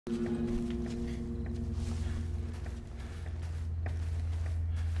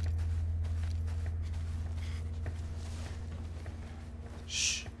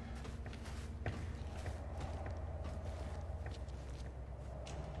Shh.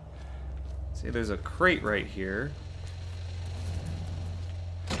 See, there's a crate right here.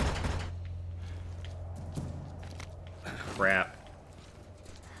 Crap.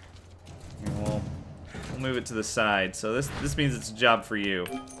 We'll move it to the side. So this means it's a job for you.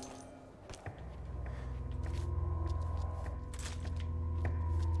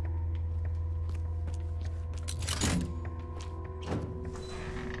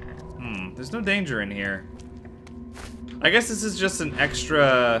 There's no danger in here. I guess this is just an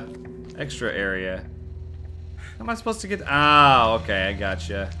extra area. How am I supposed to get? Ah, okay, I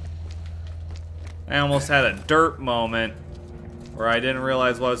gotcha. I almost had a derp moment where I didn't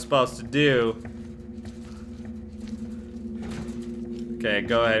realize what I was supposed to do. Okay,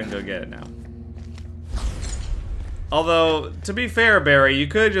 go ahead and go get it now. Although, to be fair, Barry, you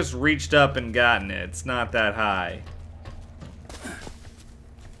could have just reached up and gotten it. It's not that high.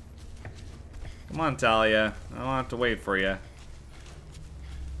 Come on, Talia. I don't have to wait for you.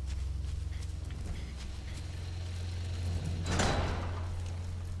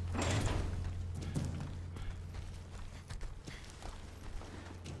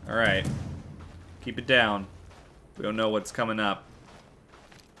 Alright. Keep it down. We don't know what's coming up.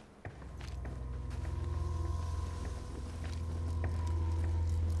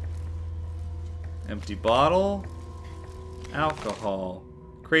 Empty bottle. Alcohol.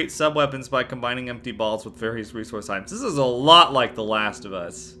 Create sub-weapons by combining empty balls with various resource items. This is a lot like The Last of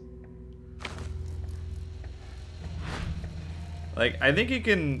Us. Like, I think you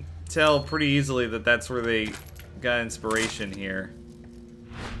can tell pretty easily that that's where they got inspiration here.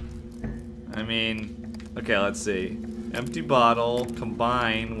 I mean, okay, let's see. Empty bottle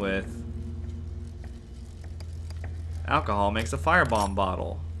combined with alcohol makes a firebomb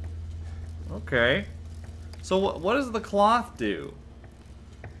bottle. Okay. So what does the cloth do?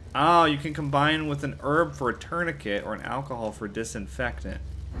 Oh, you can combine with an herb for a tourniquet or an alcohol for disinfectant.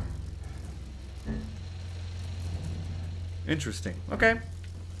 Interesting. Okay.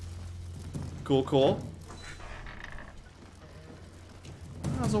 Cool, cool.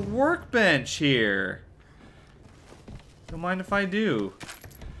 There's a workbench here. Don't mind if I do.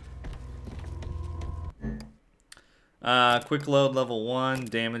 Quick load level 1,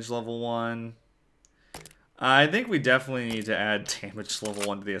 damage level 1. I think we definitely need to add damage level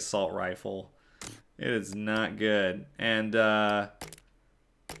 1 to the assault rifle. It is not good. And let's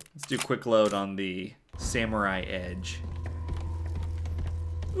do quick load on the Samurai Edge.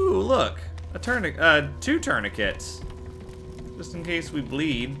 Ooh, look, a two tourniquets, just in case we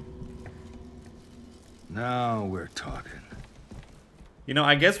bleed. Now we're talking. You know,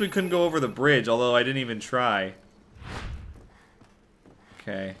 I guess we couldn't go over the bridge, although I didn't even try.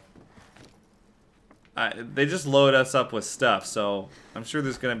 Okay. They just load us up with stuff, so I'm sure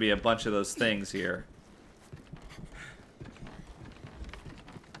there's going to be a bunch of those things here.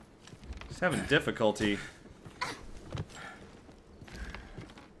 Just having difficulty.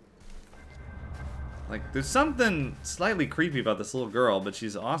 Like, there's something slightly creepy about this little girl, but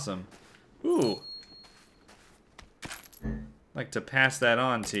she's awesome. Ooh. Like to pass that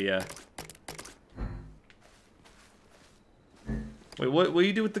on to you. Wait, what do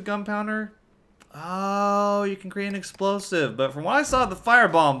you do with the gunpowder? Oh, you can create an explosive. But from what I saw at the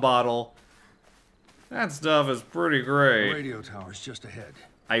firebomb bottle, that stuff is pretty great. The radio tower's just ahead.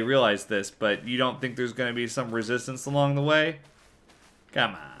 I realize this, but you don't think there's going to be some resistance along the way?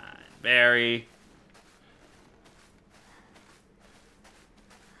 Come on, Barry.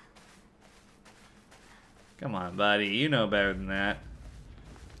 Come on, buddy. You know better than that.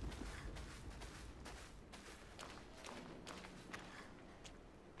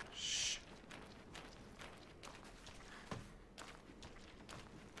 Shh.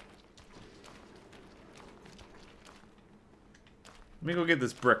 Let me go get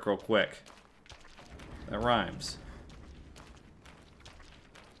this brick real quick. That rhymes.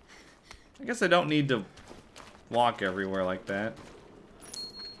 I guess I don't need to walk everywhere like that.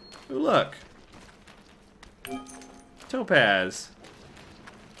 Ooh, look. Topaz.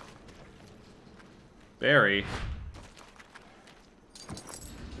 Barry.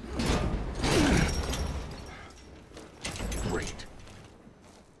 Great.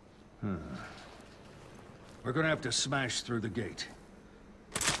 We're gonna have to smash through the gate.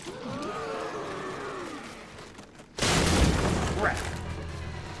 Crap.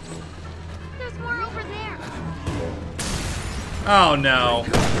 There's more over there. Oh no.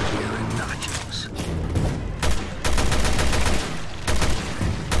 Here in nachos.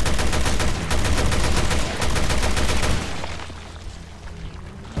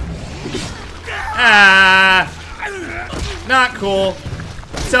 Ah! Not cool.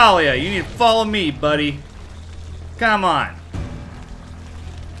 Talia, you need to follow me, buddy. Come on.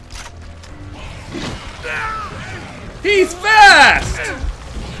 He's fast!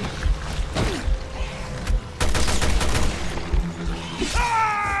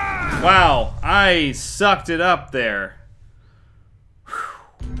 Wow, I sucked it up there.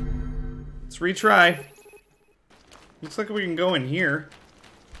 Whew. Let's retry. Looks like we can go in here.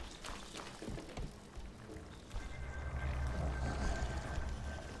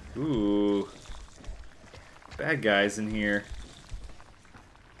 Ooh. Bad guys in here.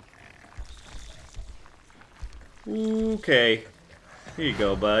 Okay. Here you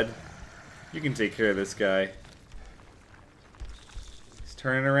go, bud. You can take care of this guy. He's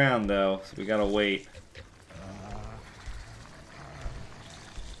turning around, though, so we gotta wait.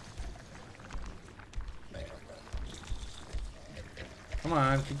 Come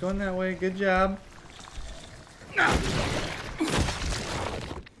on, keep going that way. Good job.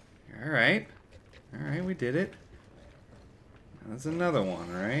 Alright. Alright, we did it. That's another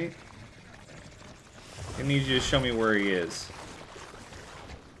one, right? I need you to show me where he is.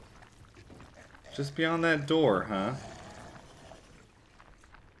 Just beyond that door, huh?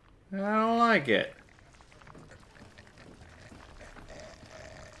 I don't like it.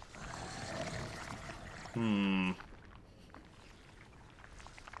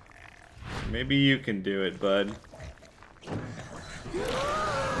 Maybe you can do it, bud.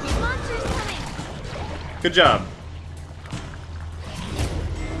 Monsters coming. Good job.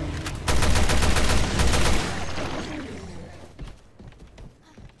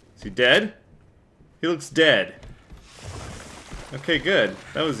 Is he dead? He looks dead. Okay, good.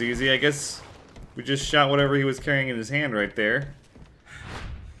 That was easy. I guess we just shot whatever he was carrying in his hand right there.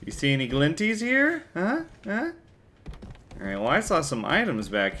 You see any glinties here? Huh? Huh? Alright, well I saw some items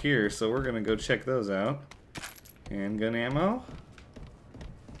back here, so we're gonna go check those out. Handgun ammo.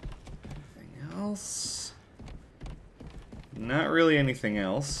 Anything else? Not really anything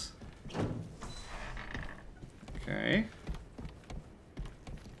else. Okay.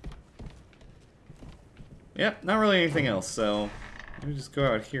 Yep, not really anything else, so let me just go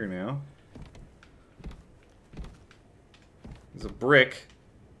out here now. There's a brick.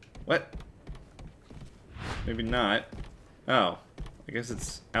 What? Maybe not. Oh, I guess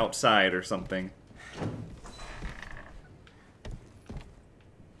it's outside or something.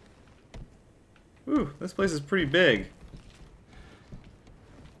 Ooh, this place is pretty big.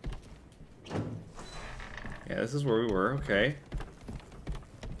 Yeah, this is where we were, okay.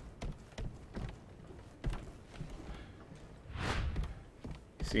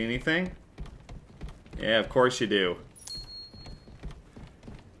 See anything? Yeah, of course you do.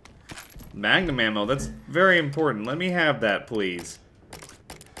 Magnum ammo, that's very important. Let me have that, please.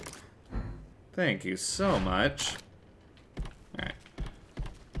 Thank you so much. Alright.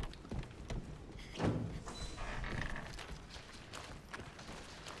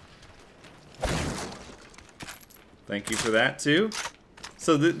 Thank you for that, too.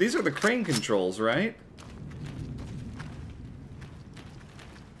 So these are the crane controls, right?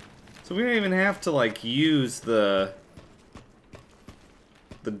 So we don't even have to, like, use the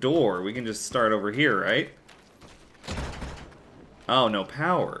door. We can just start over here, right? Oh, no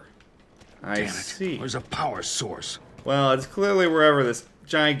power. I see. There's a power source. Well, it's clearly wherever this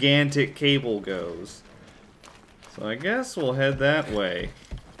gigantic cable goes. So I guess we'll head that way.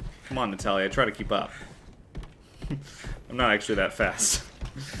 Come on, Natalia, try to keep up. I'm not actually that fast.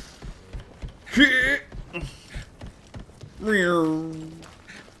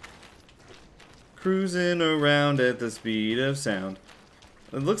 Cruising around at the speed of sound.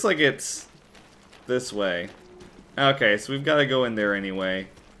 It looks like it's this way. Okay, so we've got to go in there anyway.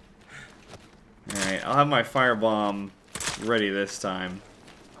 Alright, I'll have my firebomb ready this time.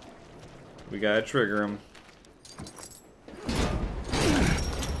 We gotta trigger him.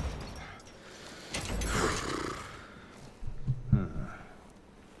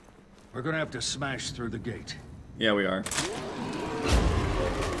 We're gonna have to smash through the gate. Yeah, we are.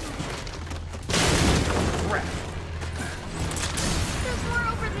 Crap. There's more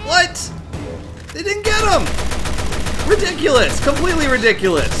over there. What? They didn't get him! Ridiculous! Completely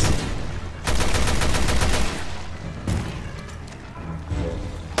ridiculous!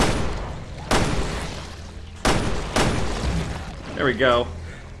 There we go.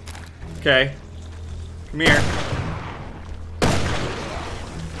 Okay. Come here.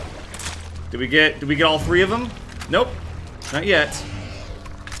 Did we get all three of them? Nope. Not yet.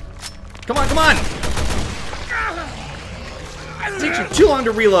 Come on, come on! It takes you too long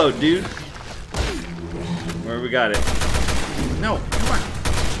to reload, dude. Where we got it? No, come on.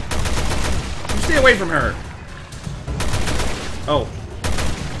 Stay away from her. Oh.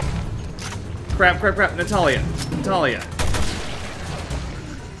 Crap, crap, crap. Natalia. Natalia.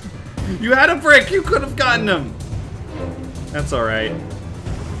 You had a brick. You could have gotten him. That's alright.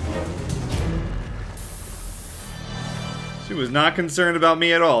 She was not concerned about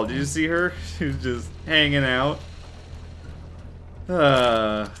me at all. Did you see her? She was just hanging out.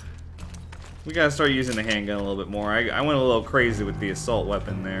 We gotta start using the handgun a little bit more. I went a little crazy with the assault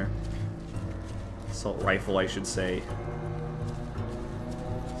weapon there. Assault rifle, I should say.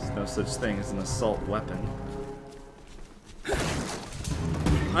 There's no such thing as an assault weapon.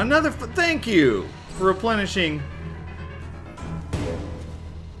 Another thank you for replenishing.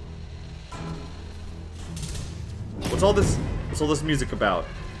 What's all this music about?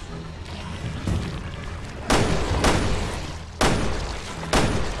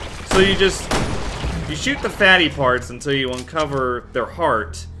 So you shoot the fatty parts until you uncover their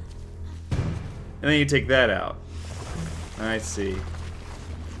heart, and then you take that out. I see.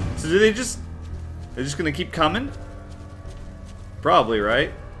 So they're just gonna keep coming? Probably,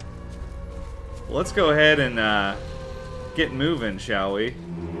 right? Well, let's go ahead and get moving, shall we?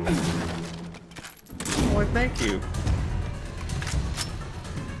 Oh, thank you.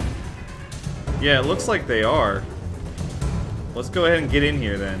 Yeah, it looks like they are. Let's go ahead and get in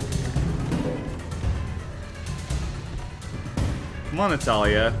here then. Come on,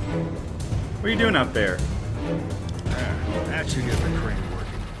 Natalia. What are you doing up there? That should get the crane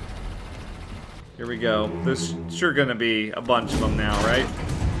working. Here we go. There's sure gonna be a bunch of them now, right?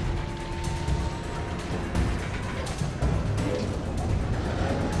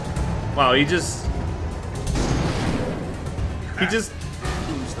 Wow, he just... Who's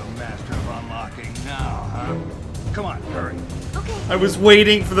the master of unlocking now, huh? Come on, hurry. Okay. I was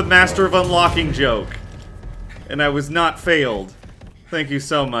waiting for the Master of Unlocking joke. And I was not failed. Thank you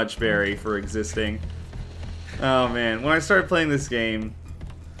so much, Barry, for existing. Oh man, when I started playing this game,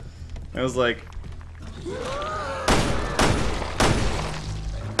 I was like...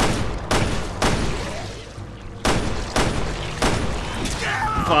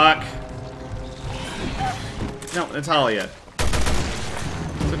 Fuck. No, Natalia.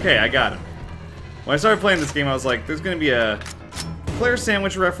 It's okay, I got him. When I started playing this game, I was like, there's gonna be a Claire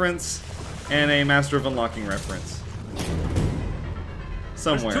Sandwich reference and a Master of Unlocking reference.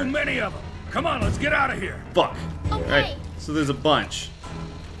 Somewhere. There's too many of them. Come on, let's get out of here. Fuck. Okay. Alright, so there's a bunch.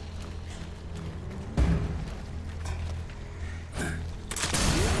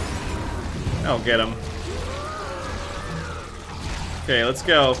 I'll get him. Okay, let's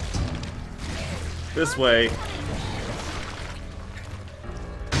go. This way.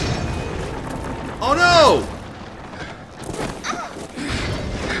 Oh no!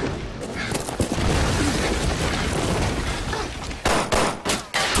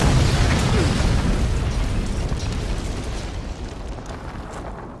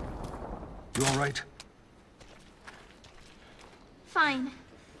 You all right? Fine.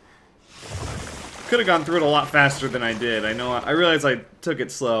 Could have gone through it a lot faster than I did. I know. I realized I took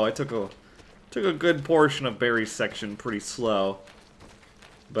it slow. I took a good portion of Barry's section pretty slow,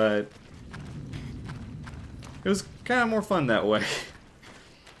 but it was kind of more fun that way.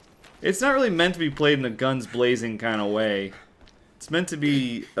 It's not really meant to be played in a guns blazing kind of way. It's meant to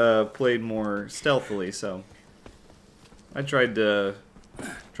be played more stealthily. So I tried to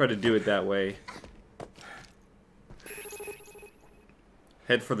do it that way.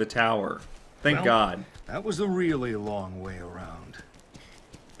 Head for the tower. Thank God. That was a really long way around.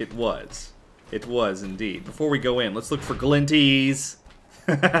 It was. It was indeed. Before we go in, let's look for glinties.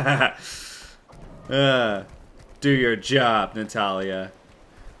 Do your job, Natalia.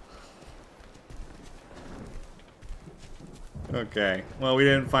 Okay. Well, we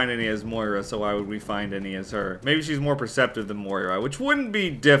didn't find any as Moira, so why would we find any as her? Maybe she's more perceptive than Moira, which wouldn't be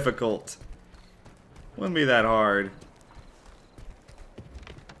difficult. Wouldn't be that hard.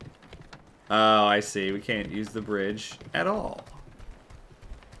 Oh, I see. We can't use the bridge at all.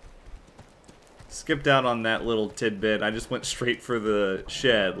 Skipped out on that little tidbit. I just went straight for the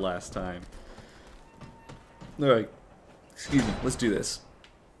shed last time. Alright. Excuse me. Let's do this.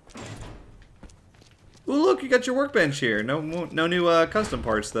 Ooh, look, you got your workbench here. No new custom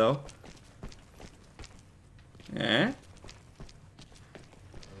parts, though. Eh?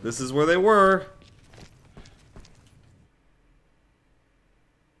 This is where they were.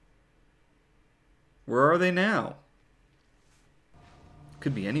 Where are they now?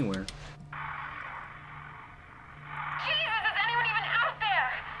 Could be anywhere. Jesus, is anyone even out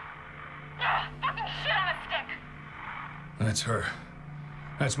there? Ugh, fucking shit on a stick. That's her.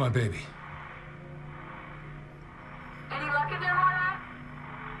 That's my baby. Any luck in there, Moira?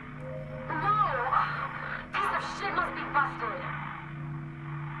 No.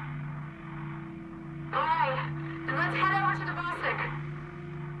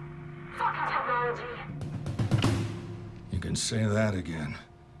 Reggie. You can say that again.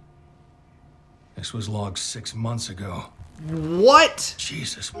 This was logged 6 months ago. What?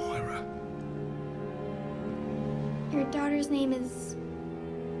 Jesus, Moira. Your daughter's name is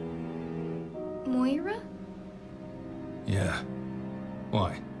Moira? Yeah.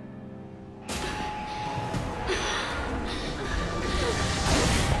 Why?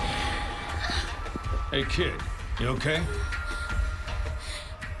 Hey, kid. You okay?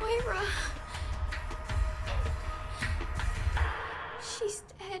 Moira. She's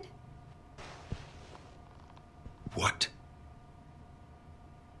dead. What?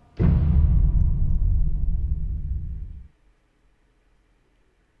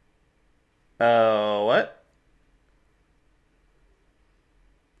 What?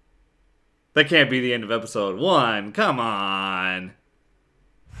 That can't be the end of episode 1. Come on.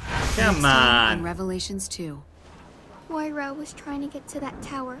 Come In on. Revelations 2. Moira was trying to get to that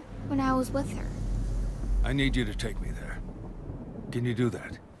tower when I was with her. I need you to take me there. Can you do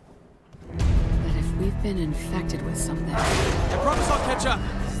that? But if we've been infected with something, I promise I'll catch up.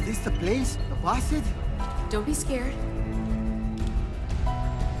 Is this the place? The Placid? don't be scared.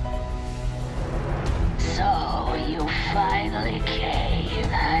 So you finally came.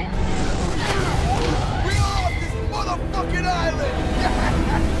 I We are off this motherfucking island!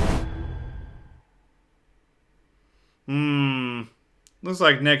 Looks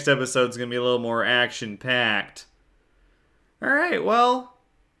like next episode's gonna be a little more action-packed. Alright, well,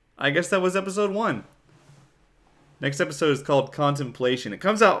 I guess that was episode 1. Next episode is called Contemplation. It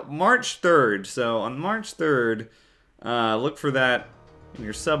comes out March 3rd, so on March 3rd, look for that in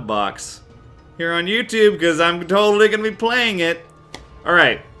your sub box here on YouTube, because I'm totally gonna be playing it.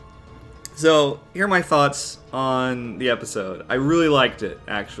 Alright, so here are my thoughts on the episode. I really liked it,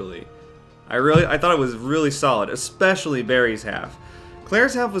 actually. I thought it was really solid, especially Barry's half.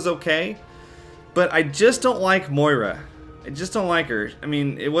 Claire's half was okay, but I just don't like Moira. I just don't like her. I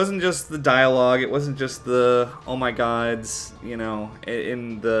mean, it wasn't just the dialogue, it wasn't just the oh my gods, you know,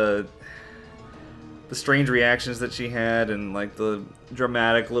 in the strange reactions that she had and like the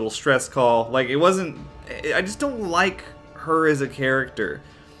dramatic little stress call. Like, it wasn't, I just don't like her as a character.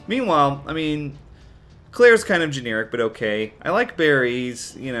 Meanwhile, I mean, Claire's kind of generic, but okay. I like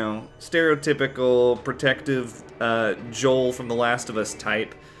Barry's, you know, stereotypical, protective Joel from The Last of Us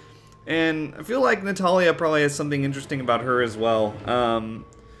type. And I feel like Natalia probably has something interesting about her as well.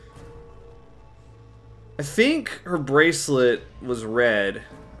 I think her bracelet was red.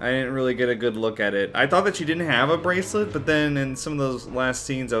 I didn't really get a good look at it. I thought that she didn't have a bracelet, but then in some of those last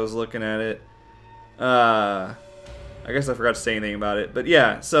scenes I was looking at it. I guess I forgot to say anything about it. But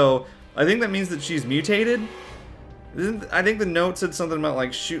yeah, so I think that means that she's mutated. I think the note said something about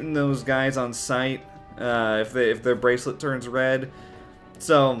like shooting those guys on sight if their bracelet turns red.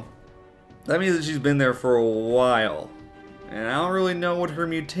 So that means that she's been there for a while. And I don't really know what her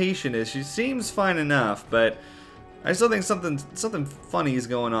mutation is. She seems fine enough, but I still think something funny is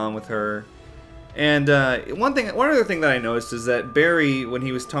going on with her. And one other thing that I noticed is that Barry, when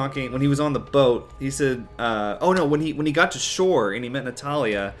he was on the boat, he said, oh no, when he got to shore and he met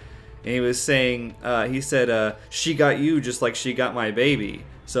Natalia, and he was saying, he said, she got you just like she got my baby.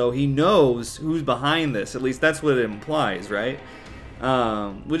 So he knows who's behind this. At least that's what it implies, right?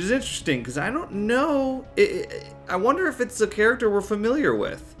 Which is interesting, because I don't know. I wonder if it's a character we're familiar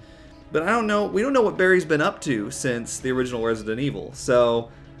with. But I don't know. We don't know what Barry's been up to since the original Resident Evil. So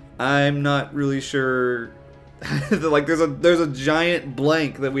I'm not really sure. Like, there's a giant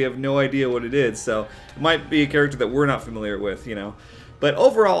blank that we have no idea what it is. So it might be a character that we're not familiar with, you know. But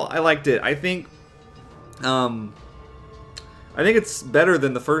overall, I liked it. I think it's better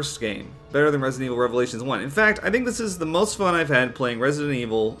than the first game. Better than Resident Evil Revelations 1. In fact, I think this is the most fun I've had playing Resident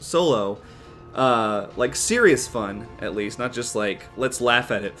Evil solo. Like, serious fun, at least. Not just, like, let's laugh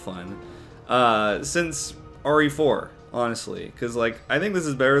at it fun. Since RE4, honestly. Because, like, I think this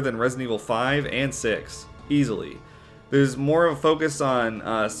is better than Resident Evil 5 and 6. Easily. There's more of a focus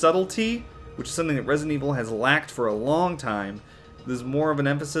on subtlety, which is something that Resident Evil has lacked for a long time. There's more of an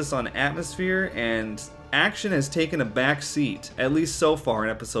emphasis on atmosphere, and action has taken a back seat, at least so far in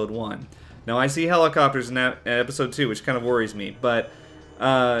Episode 1. Now, I see helicopters in Episode 2, which kind of worries me, but,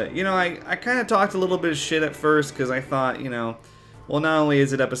 you know, I kind of talked a little bit of shit at first, because I thought, you know, well, not only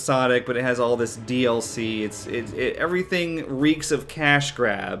is it episodic, but it has all this DLC, everything reeks of cash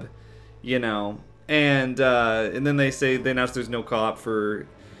grab, you know, and then they announced there's no co-op for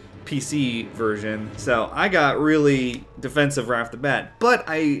PC version, so I got really defensive right off the bat. But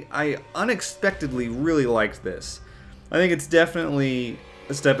I unexpectedly really liked this. I think it's definitely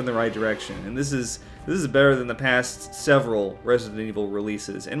a step in the right direction, and this is better than the past several Resident Evil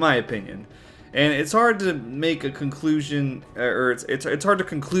releases, in my opinion. And it's hard to make a conclusion, or it's hard to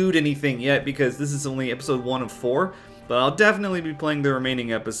conclude anything yet because this is only episode 1 of 4. But I'll definitely be playing the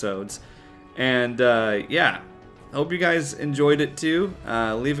remaining episodes. And yeah, I hope you guys enjoyed it too.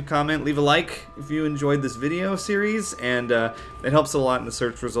 Leave a comment, leave a like if you enjoyed this video series, and it helps a lot in the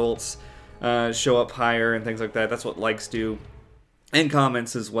search results. Show up higher and things like that. That's what likes do. And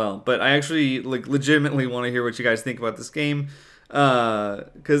comments as well. But I actually legitimately want to hear what you guys think about this game,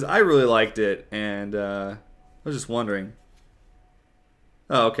 because I really liked it, and I was just wondering.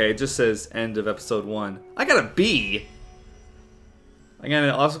 Oh, okay, it just says end of episode 1. I got a B! I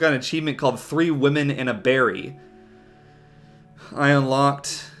also got an achievement called 3 Women and a Berry. I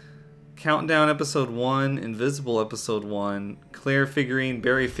unlocked Countdown episode 1, Invisible episode 1, Claire figurine,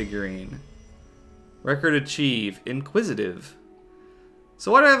 Berry figurine. Record achieved, Inquisitive.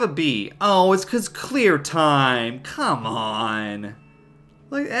 So why do I have a B? Oh, it's because clear time. Come on.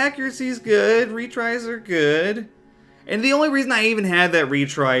 Like, accuracy's good. Retries are good. And the only reason I even had that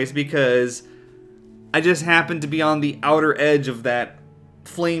retry is because I just happened to be on the outer edge of that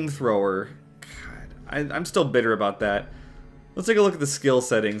flamethrower. God, I'm still bitter about that. Let's take a look at the skill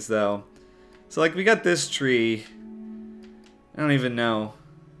settings, though. So, like, we got this tree. I don't even know.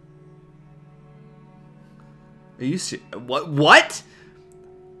 Are you serious? What?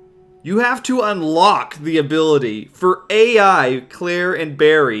 You have to unlock the ability for AI, Claire and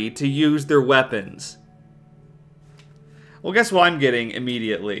Barry, to use their weapons. Well, guess what I'm getting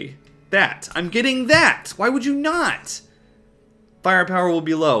immediately? That. I'm getting that! Why would you not? Firepower will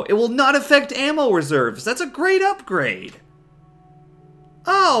be low. It will not affect ammo reserves. That's a great upgrade.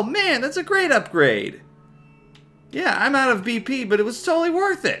 Oh, man, that's a great upgrade. Yeah, I'm out of BP, but it was totally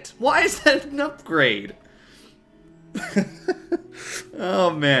worth it. Why is that an upgrade?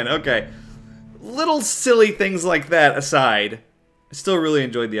 Oh man, okay. Little silly things like that aside, I still really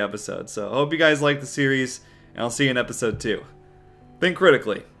enjoyed the episode. So I hope you guys liked the series, and I'll see you in episode 2. Think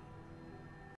critically.